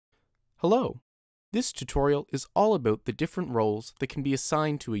Hello! This tutorial is all about the different roles that can be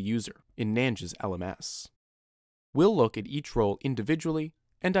assigned to a user in Znanja's LMS. We'll look at each role individually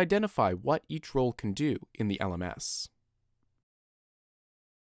and identify what each role can do in the LMS.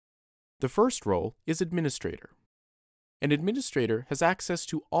 The first role is Administrator. An administrator has access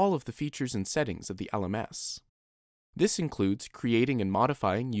to all of the features and settings of the LMS. This includes creating and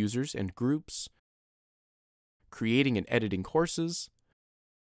modifying users and groups, creating and editing courses,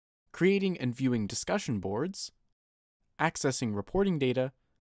 creating and viewing discussion boards, accessing reporting data,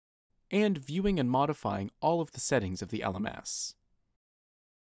 and viewing and modifying all of the settings of the LMS.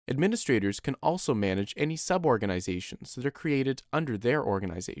 Administrators can also manage any sub-organizations that are created under their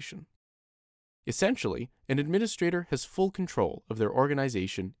organization. Essentially, an administrator has full control of their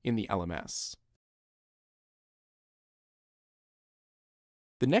organization in the LMS.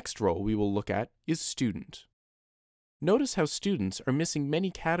 The next role we will look at is Student. Notice how students are missing many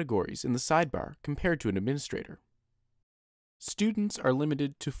categories in the sidebar compared to an administrator. Students are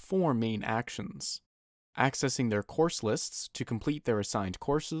limited to 4 main actions: accessing their course lists to complete their assigned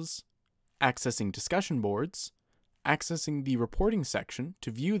courses, accessing discussion boards, accessing the reporting section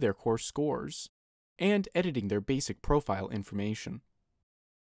to view their course scores, and editing their basic profile information.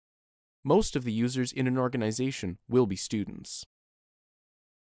 Most of the users in an organization will be students.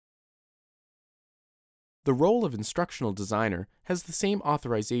 The role of instructional designer has the same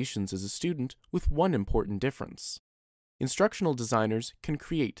authorizations as a student with one important difference. Instructional designers can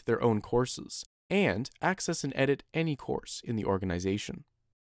create their own courses and access and edit any course in the organization.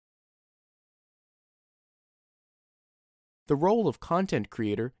 The role of content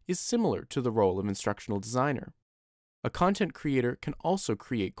creator is similar to the role of instructional designer. A content creator can also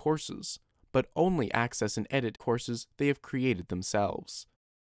create courses, but only access and edit courses they have created themselves.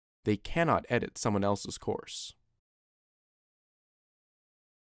 They cannot edit someone else's course.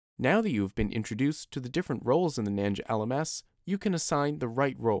 Now that you have been introduced to the different roles in the Znanja LMS, you can assign the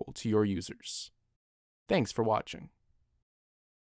right role to your users. Thanks for watching.